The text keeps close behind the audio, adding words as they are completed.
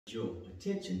your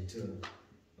attention to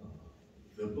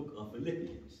the book of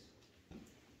Philippians,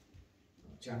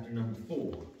 chapter number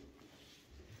 4,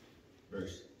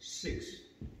 verse 6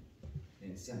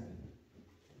 and 7.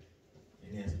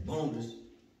 And as a bonus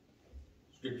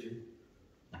scripture,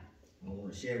 I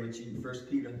want to share with you 1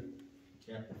 Peter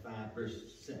chapter 5, verse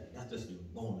 7. That's just a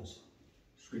bonus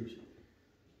scripture.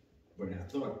 But I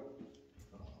thought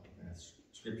that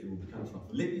scripture will be coming from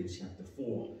Philippians chapter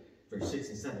 4, verse 6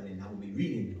 and 7, and I will be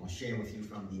reading or sharing with you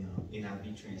from the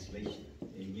NIV translation.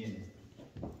 Amen.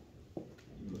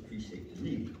 You will appreciate the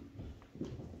reading.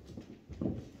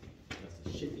 That's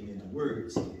the shifting in the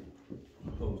words here,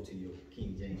 opposed to your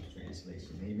King James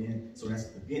translation. Amen. So that's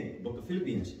again, the book of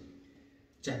Philippians,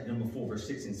 chapter number 4, verse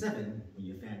 6 and 7. When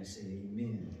you find it, say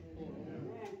amen.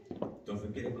 Don't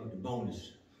forget about the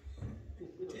bonus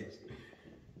text.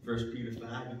 1 Peter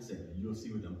 5 and 7. You'll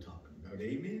see what I'm talking about.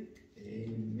 Amen.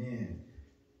 Amen.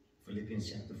 Philippians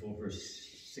chapter 4 verse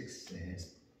 6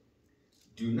 says,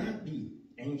 do not be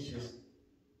anxious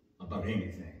about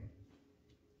anything,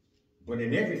 but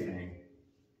in everything,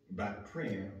 by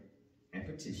prayer and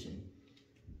petition,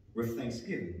 with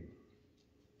thanksgiving,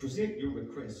 present your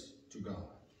requests to God.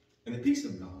 And the peace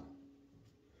of God,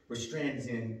 which stands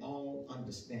in all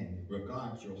understanding,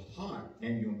 regards your heart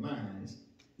and your minds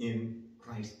in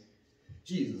Christ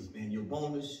Jesus. Man, your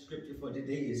bonus scripture for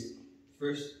today is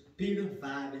 1 Peter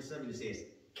 5 and 7. It says,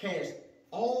 cast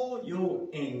all your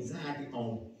anxiety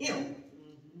on him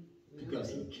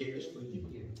because he cares for you.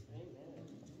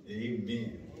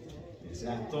 Amen. And so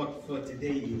our thought for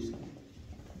today is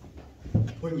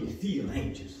when you feel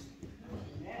anxious.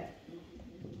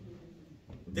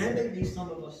 There may be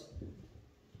some of us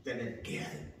that have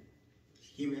gathered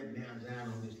here at Mount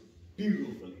Zion on this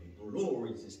beautiful and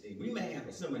glorious day. We may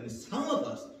have some, and some of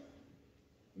us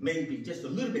may be just a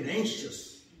little bit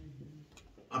anxious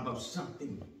about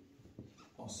something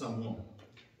or someone.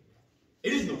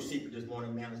 It is no secret this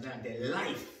morning, Mount Zion, that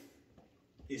life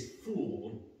is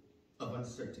full of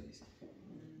uncertainties.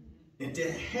 And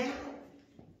to have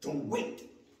the weight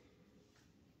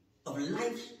of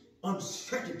life's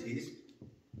uncertainties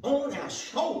on our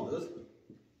shoulders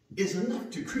is enough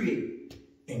to create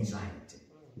anxiety.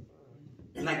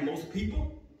 And like most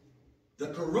people, the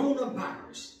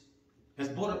coronavirus has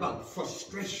brought about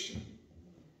frustration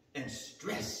and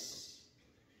stress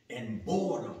and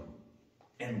boredom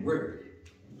and worry.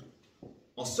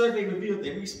 A survey revealed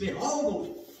that we spend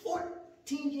almost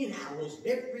 14 hours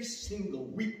every single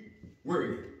week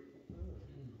worrying.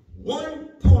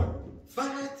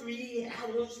 1.53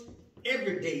 hours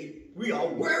every day we are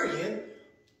worrying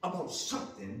about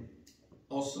something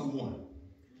or someone.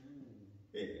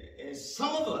 And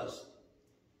some of us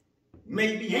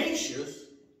may be anxious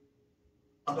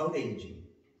about aging.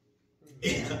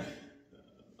 Yeah,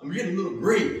 I'm getting a little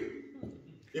gray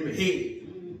in my head.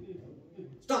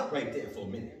 Stop right there for a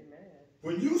minute.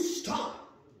 When you start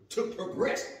to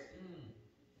progress,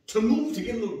 to move to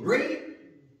get a little gray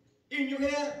in your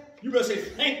hair, you better say,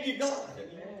 thank you, God.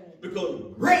 Because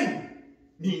gray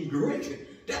means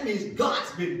great. That means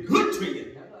God's been good to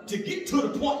you to get to the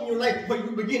point in your life where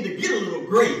you begin to get a little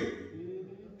gray.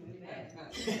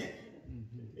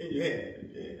 In your head.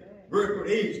 Yeah. Word for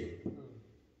aging.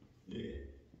 Yeah.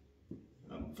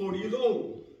 I'm 40 years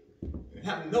old. I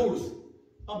haven't noticed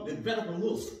I'm developing a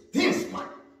little thin spot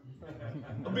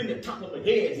up in the top of my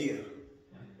head here.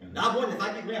 And I wonder if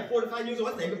I get around 45 years old,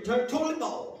 I think I'll turn totally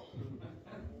bald.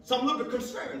 So I'm a little bit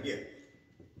concerned here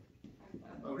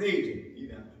about aging, you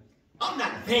know. I'm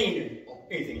not vain or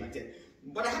anything like that.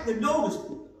 But I have to notice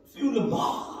a few of the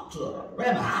marks around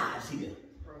my eyes here.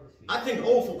 I think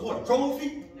old folk call it crow's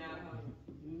feet.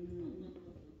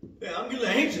 Yeah, I'm getting a little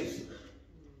anxious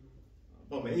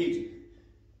about my aging.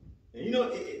 And you know,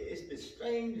 it's the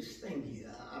strangest thing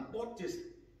here. I bought this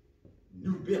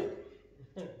new belt.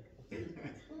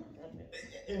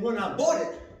 And when I bought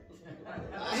it,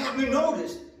 I happened to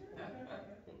notice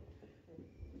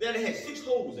that it had 6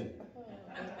 holes in it.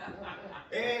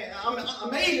 And I'm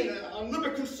amazed, I'm a little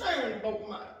bit concerned about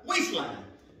my waistline.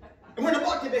 And when I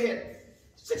bought it, they had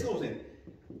 6 holes in it.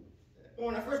 And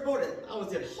when I first bought it, I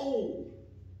was at hole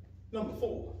number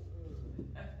 4.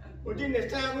 But then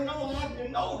as time went on, I had to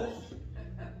notice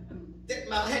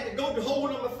that I had to go to hole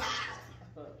number 5.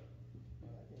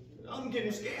 I'm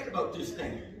getting scared about this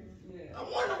thing. I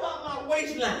wonder why my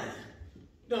waistline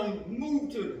done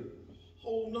moved to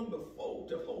hole number 4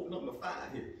 to hole number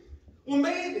 5 here. Well,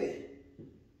 maybe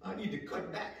I need to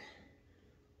cut back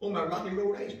on my Rocky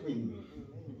Road ice cream,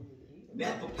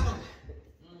 apple pie,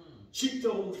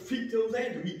 Cheetos, Fritos,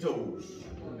 and Doritos.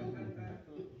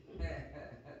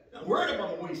 I'm worried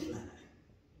about my waistline.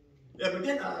 Yeah, but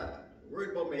then I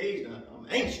worried about my age now. I'm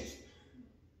anxious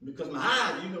because my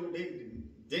eyes, you know,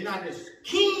 they're not as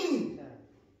keen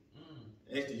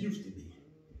as they used to be.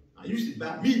 I used to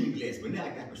buy reading glasses, but now I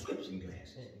got prescription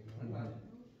glasses.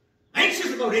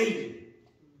 Anxious about aging.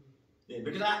 Yeah,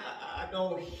 because I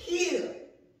don't hear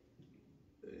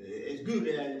as good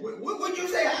as, what you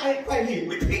say? I ain't quite hear.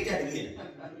 Repeat that again.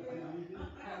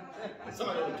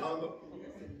 Somebody will talk about.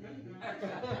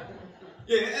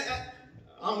 Yeah,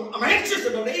 I'm anxious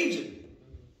about aging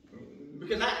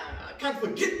because I kind of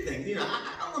forget things. You know,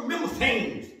 I don't remember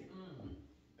things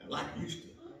like I used to.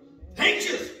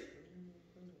 Anxious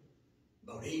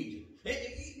about aging.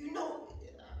 You know,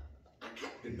 I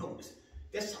got to notice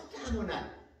that sometimes when I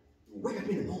wake up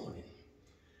in the morning,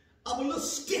 I'm a little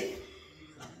stiff.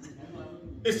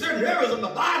 There's certain areas of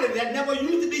my body that never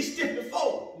used to be stiff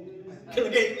before. Till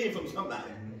it gave me from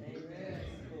somebody.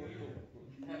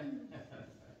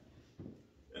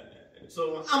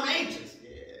 So I'm anxious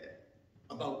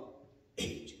about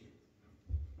aging.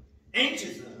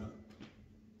 Anxious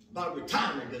about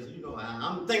retirement because, you know,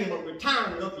 I'm thinking about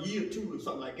retiring in another year or two or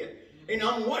something like that. And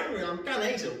I'm wondering, I'm kind of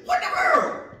anxious, what in the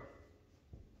world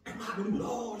am I going to do with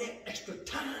all that extra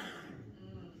time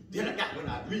that I got when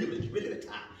I really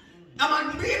retire? Am I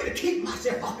going to be able to keep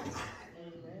myself occupied?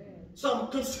 So I'm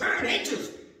concerned,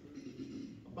 anxious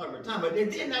about retirement.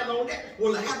 And then not only that,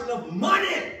 will I have enough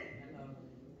money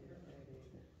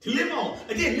to live on?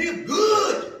 And then live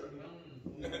good.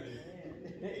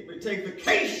 Maybe take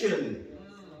vacation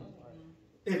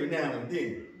every now and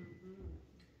then.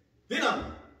 Then I'm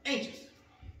anxious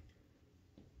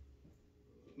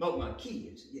about my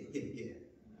kids. Yeah.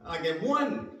 I got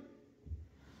one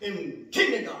in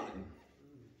kindergarten.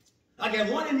 I got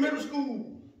one in middle school.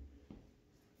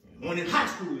 One in high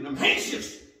school. And I'm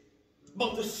anxious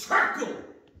about the circle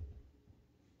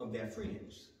of their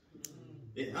friends.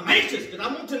 Yeah, I'm anxious because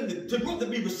I want them to grow up to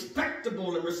be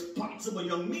respectable and responsible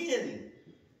young men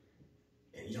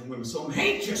and young women. So I'm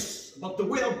anxious about the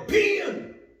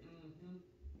well-being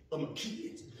of my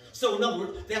kids. So in other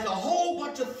words, there's a whole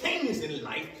bunch of things in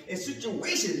life and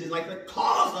situations in life that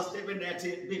cause us every now and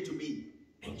then to be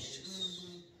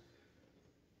anxious.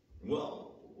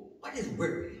 Well, what is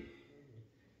worry?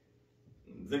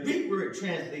 The Greek word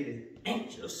translated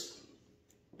anxious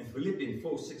in Philippians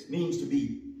 4:6 means to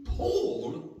be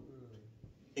pulled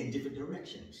in different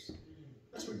directions.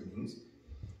 That's what it means.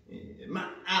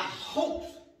 Our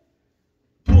hopes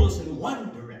pull us in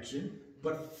one direction,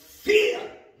 but fear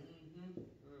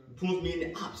pulls me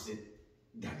in the opposite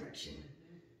direction.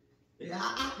 Yeah,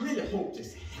 I really hope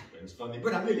this happens for me,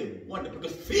 but I really wonder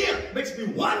because fear makes me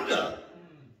wonder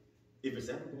if it's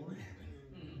ever going to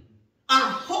happen. I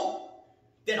hope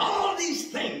that all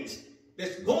these things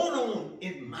that's going on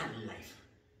in my life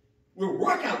will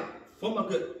work out for my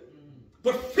good.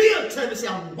 But fear tells me, say,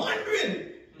 I'm wondering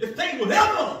if things will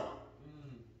ever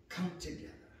come together.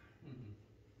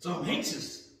 So I'm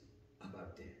anxious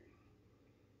about that.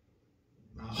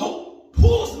 My hope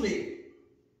pulls me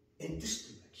in this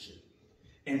direction.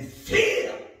 And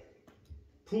fear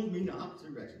pulls me in the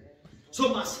opposite direction.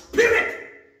 So my spirit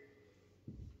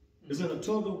is in a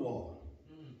tug of war.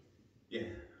 Yeah.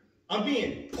 I'm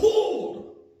being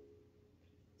pulled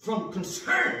from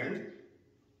concern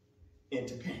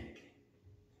into panic.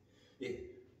 Yeah.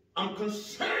 I'm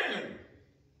concerned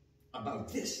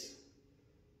about this,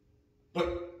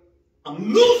 but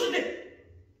I'm losing it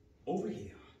over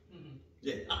here.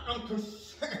 Yeah. I'm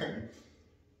concerned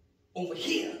over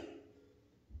here,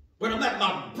 but I'm at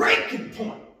my breaking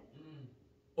point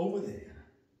over there.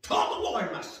 Tug of war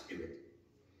in my spirit.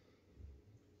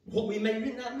 What we may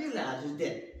not realize is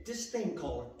that this thing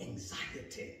called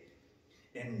anxiety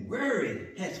and worry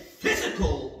has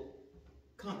physical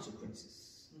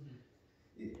consequences.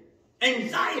 Yeah.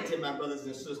 Anxiety, my brothers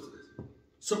and sisters,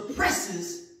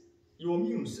 suppresses your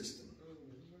immune system,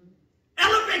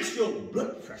 elevates your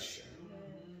blood pressure,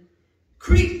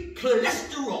 creates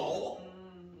cholesterol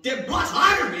that blocks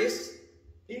arteries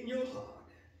in your heart.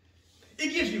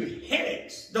 It gives you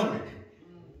headaches, don't it?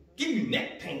 Gives you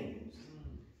neck pains.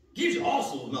 Gives you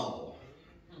also and all.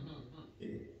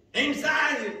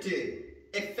 Anxiety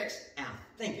affects our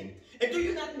thinking. And do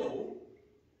you not know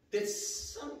that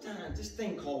sometimes this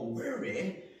thing called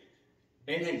worry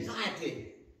and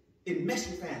anxiety, it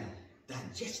messes with our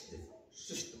digestive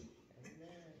system.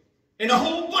 And a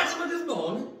whole bunch of it this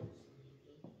morning.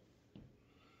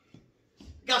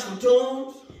 Got some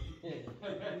Tums,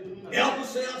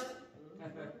 Alka-Seltzer,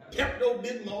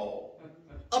 Pepto-Bismol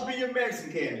up in your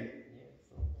medicine cabinet.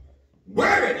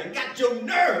 Worried and got your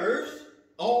nerves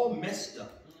all messed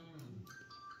up.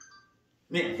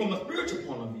 Now, from a spiritual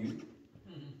point of view,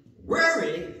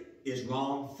 Worry is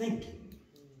wrong thinking,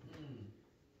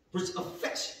 which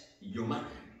affects your mind.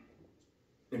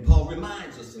 And Paul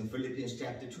reminds us in Philippians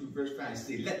chapter 2, verse 5,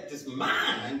 say, let this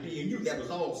mind be in you that was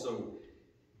also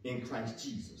in Christ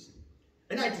Jesus.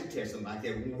 And I do tell somebody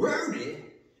that worry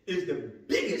is the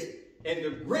biggest and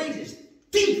the greatest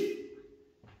thief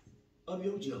of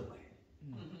your joy.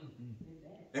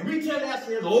 And we tell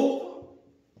ourselves over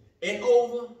and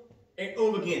over and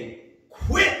over again,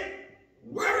 quit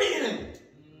worrying.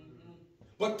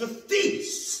 But the thief,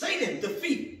 Satan, the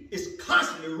thief, is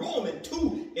constantly roaming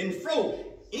to and fro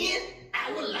in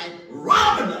our life,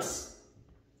 robbing us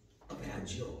of our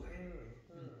joy.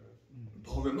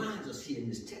 Paul reminds us here in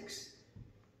this text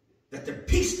that the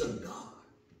peace of God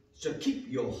shall keep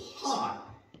your heart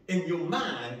and your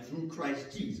mind through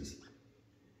Christ Jesus.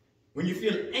 When you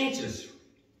feel anxious,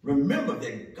 remember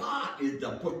that God is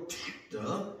the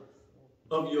protector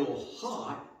of your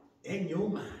heart and your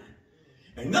mind.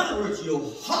 In other words, your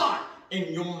heart and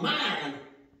your mind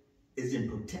is in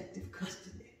protective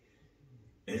custody.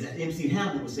 As MC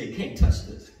Hammer would say, can't touch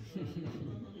this.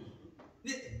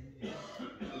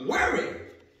 Worry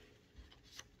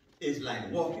is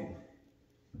like walking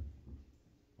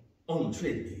on a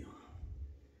treadmill.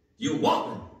 You're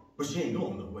walking, but you ain't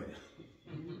going nowhere.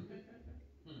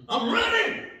 I'm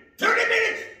running 30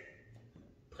 minutes,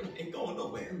 but I ain't going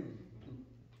nowhere.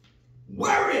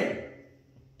 Worry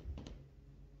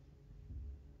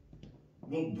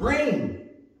will bring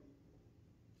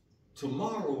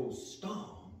tomorrow's storm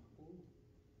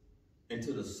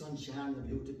into the sunshine of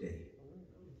your today.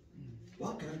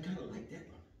 Well, I kind of like that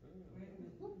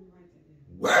one.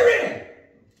 Worry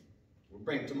will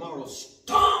bring tomorrow's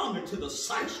storm into the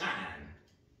sunshine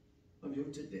of your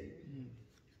today.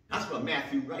 That's what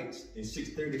Matthew writes in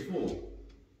 6:34.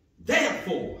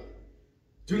 Therefore,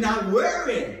 do not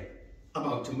worry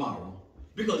about tomorrow,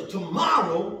 because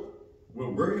tomorrow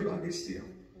will worry about itself.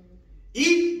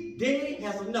 Each day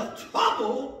has enough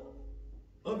trouble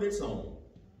of its own.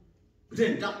 But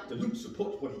then Dr. Luke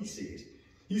supports what he says.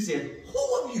 He said,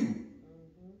 who of you,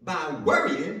 by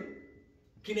worrying,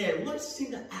 can add one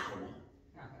single hour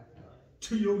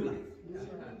to your life?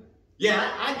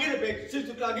 Yeah, I get up at 6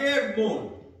 o'clock every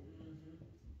morning.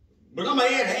 But I'm going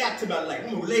to add an hour to my life.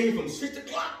 I'm going to lay here from 6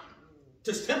 o'clock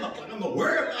to 7 o'clock. I'm going to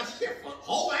worry myself for a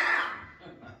whole hour.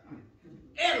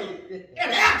 Add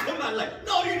an hour to my life.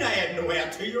 No, you're not adding no hour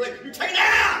to your life. You take an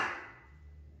hour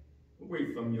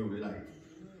away from your life.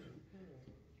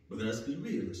 But let's be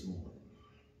real this morning.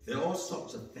 There are all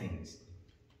sorts of things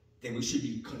that we should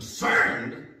be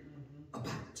concerned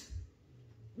about.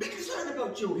 Be concerned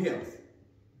about your health,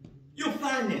 your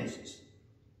finances.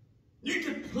 You need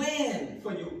to plan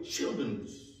for your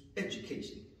children's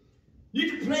education. You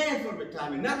need to plan for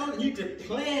retirement. Not only you need to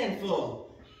plan for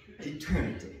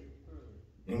eternity.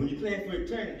 And when you plan for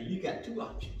eternity, you got two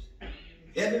options.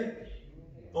 Heaven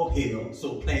or hell,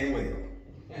 so plan well.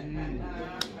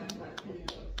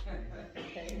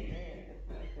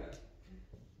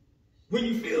 When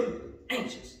you feel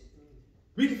anxious,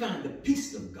 we can find the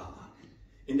peace of God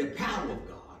and the power of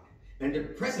God and the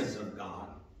presence of God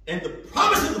and the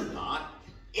promises of God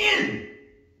in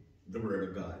the Word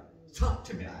of God. Talk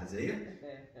to me, Isaiah.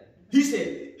 He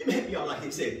said, let me help y'all like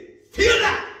he said, feel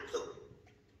that.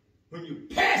 When you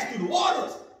pass through the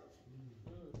waters,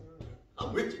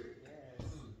 I'm with you.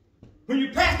 When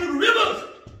you pass through the rivers,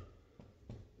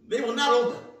 they will not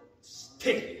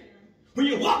overtake you. When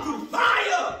you walk through the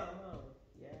fire,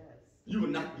 you will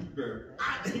not be burned.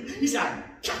 He said,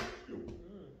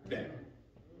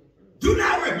 do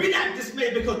not worry, be not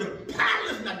dismayed, because the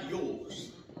battle is not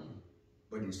yours,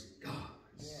 but it's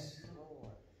God's.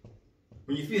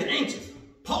 When you feel anxious,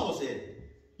 Paul said,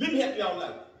 let me help y'all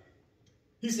out.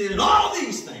 He said, in all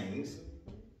these things,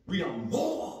 we are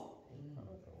more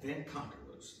than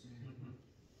conquerors.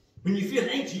 When you feel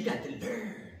anxious, you got to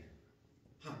learn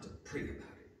how to pray about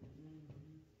it.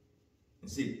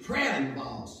 And see, prayer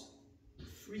involves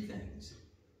three things: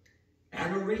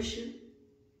 adoration,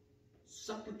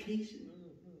 supplication,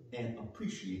 and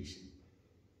appreciation.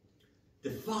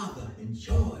 The Father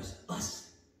enjoys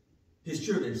us, his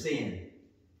children, saying,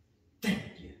 thank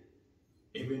you,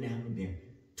 every now and then.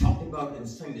 Talked about it in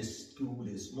Sunday school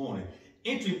this morning.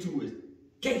 Entering to his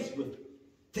gates with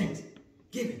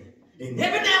thanksgiving. And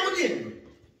every now and then,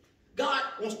 God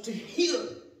wants to hear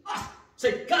us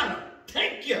say, God,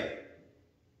 thank you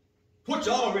for what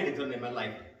you already done in my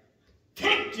life.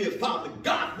 Thank you, Father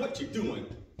God, for what you're doing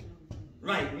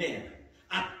right now.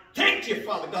 I thank you,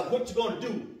 Father God, for what you're going to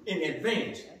do in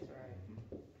advance. That's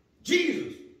right.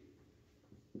 Jesus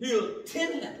healed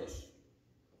 10 lepers.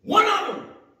 One of them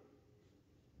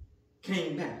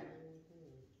came back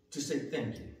to say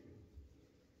thank you.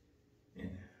 And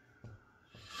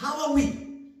how are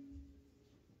we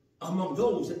among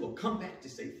those that will come back to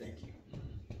say thank you?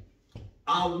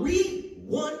 Are we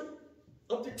one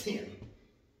of the 10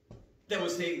 that will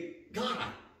say, God, I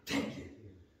thank you?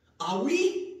 Are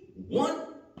we one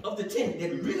of the 10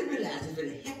 that really realize if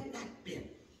it had not been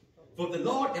for the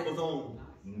Lord that was on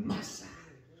my side,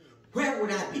 where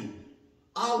would I be?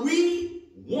 Are we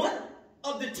one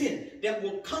of the 10 that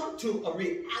will come to a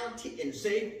reality and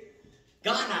say,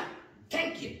 God, I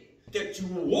thank you that you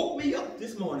woke me up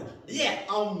this morning. Yeah,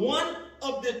 I'm one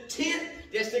of the 10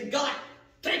 that said, God,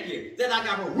 thank you that I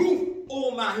got a roof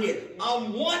over my head.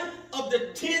 I'm one of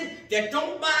the 10 that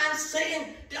don't mind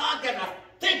saying that I got a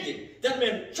thank you that I'm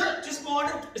in church this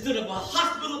morning instead of a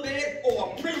hospital bed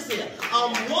or a prison cell.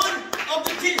 I'm one of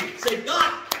the 10. Say,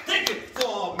 God, thank you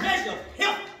for a measure of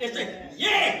health. And say,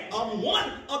 yeah, I'm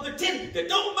one of the 10 that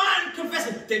don't mind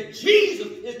confessing that Jesus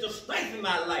is the strength in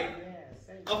my life.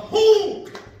 Of whom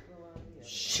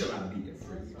should I be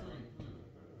afraid?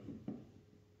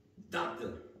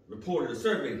 Doctor reported a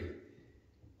survey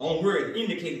on Word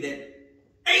indicated that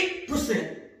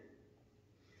 8%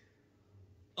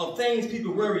 of things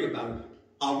people worry about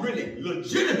are really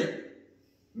legitimate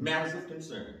matters of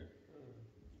concern.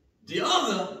 The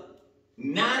other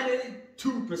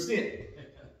 92%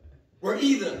 were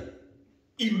either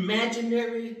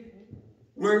imaginary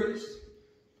worries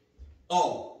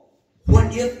or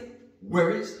what if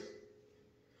worries,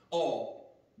 or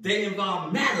they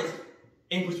involve matters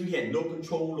in which we had no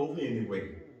control over anyway.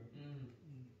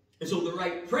 And so the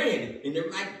right praying and the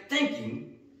right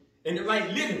thinking and the right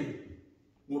living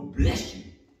will bless you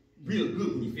real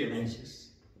good when you feel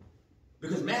anxious.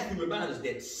 Because Matthew reminds us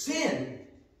that sin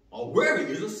or worry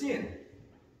is a sin.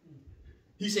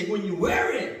 He said when you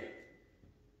worry,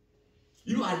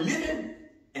 you are living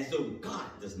as though God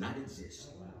does not exist.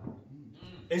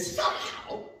 And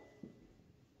somehow,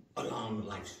 along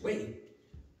life's way,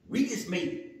 we just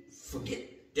may forget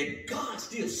that God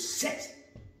still sits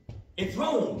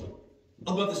enthroned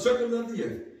above the circle of the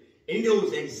earth. And he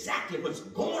knows exactly what's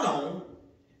going on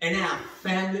in our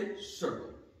family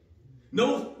circle.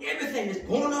 Knows everything that's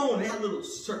going on in our little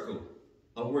circle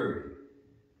of worry.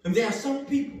 And there are some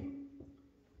people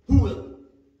who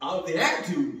are of the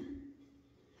attitude,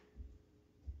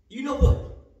 you know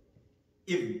what?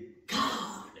 If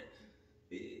God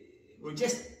will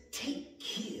just take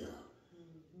care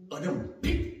of them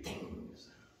big things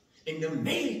and the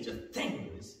major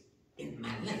things in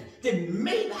my life, then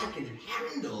maybe I can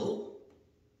handle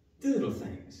the little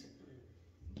things.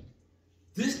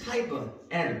 This type of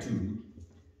attitude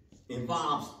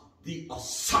involves the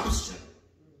assumption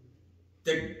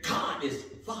that God is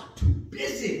far too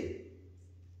busy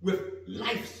with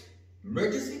life's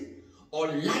emergency or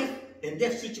life and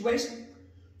death situation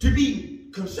to be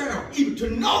concerned, even to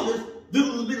notice the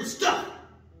little stuff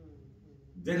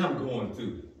that I'm going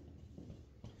through.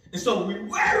 And so we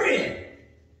worry.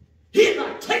 If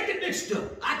I take the big stuff,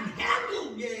 I can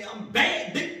handle, yeah, I'm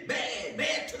bad, big,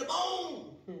 bad to the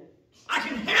bone. I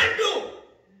can handle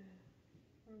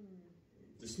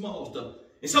the small stuff.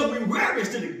 And so we worry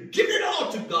instead of giving it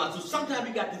all to God. So sometimes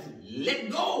we got to let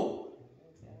go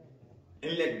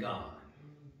and let God.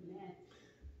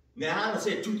 Now, I'm going to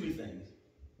say 2, 3 things.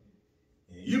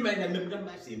 You may not remember them,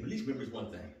 I say, but at least remember this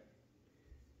one thing.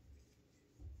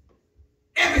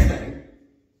 Everything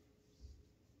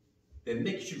that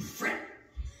makes you fret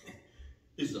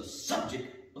is a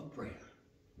subject of prayer.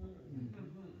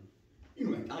 You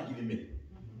know, I'll give you a minute.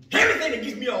 Everything that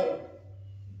gets me all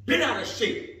bent out of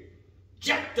shape,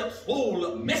 jacked up, swollen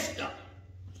up, messed up,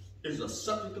 is a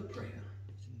subject of prayer.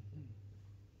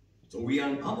 So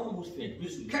I'm almost finished. We're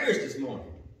just encouraged this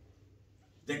morning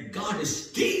that God is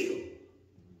still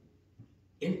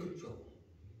in control.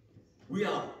 We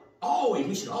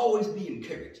should always be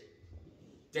encouraged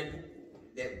that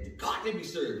the God that we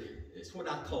serve is what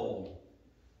I call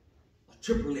a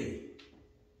AAA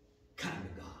kind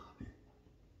of God.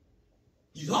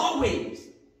 He's always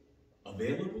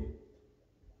available,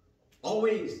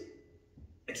 always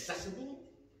accessible,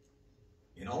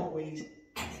 and always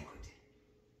adequate.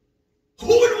 Who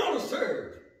would want to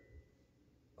serve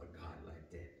a God like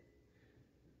that?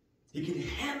 He can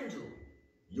handle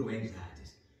your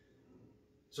anxieties.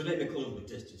 So let me close with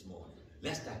this morning.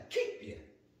 Lest I keep you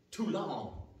too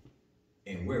long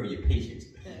and worry your patience.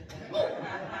 Let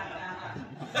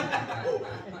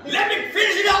me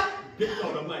finish it up. Good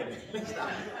Lord Almighty. Stop.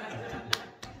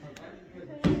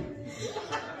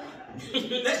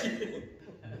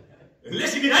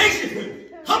 Unless you get anxious.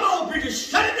 Come on, preacher,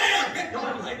 shut it down. Good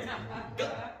Lord Almighty.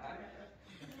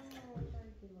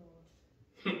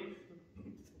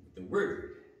 word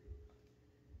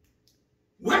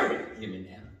worry, hear me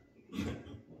now.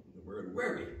 The word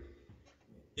worry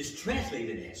is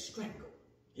translated as strangle.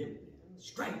 Hear me now.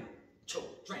 Strangle,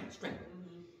 choke, strangle.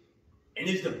 And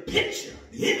it's the picture,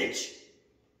 the image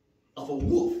of a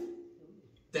wolf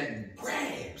that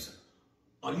grabs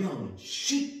a young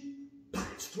sheep by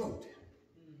its throat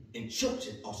and chokes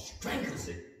it or strangles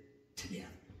it to death.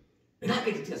 And I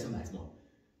get to tell somebody this morning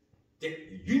that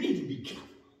you need to be careful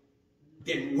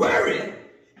that worry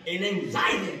and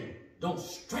anxiety don't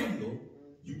strangle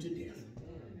you to death.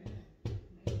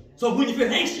 So when you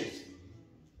feel anxious,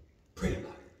 pray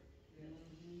about it.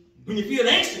 When you feel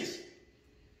anxious,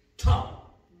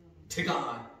 talk to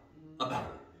God about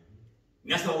it.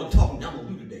 And that's all the talking I'm going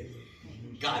to do today.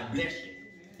 God bless you.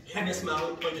 Have a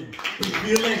smile when you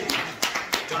feel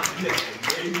anxious. God bless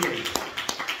you. Amen.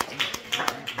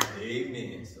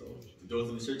 Amen. So, for those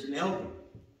of the church in the helping,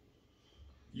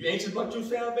 you anxious about your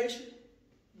salvation?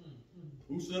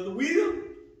 Whosoever will,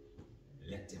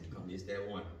 let them come. It's that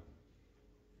one.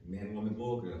 Man, woman,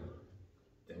 boy, girl,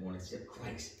 that want to accept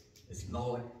Christ as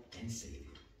Lord and Savior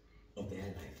of their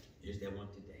life. Here's that one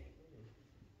today.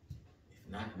 If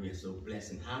not, we are so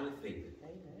blessed and highly favored.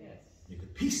 May the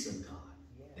peace of God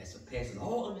that surpasses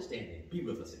all understanding be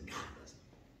with us and guide us.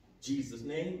 In Jesus'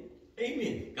 name,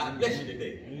 amen. God bless you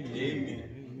today. Amen.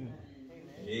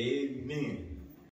 Amen. Amen.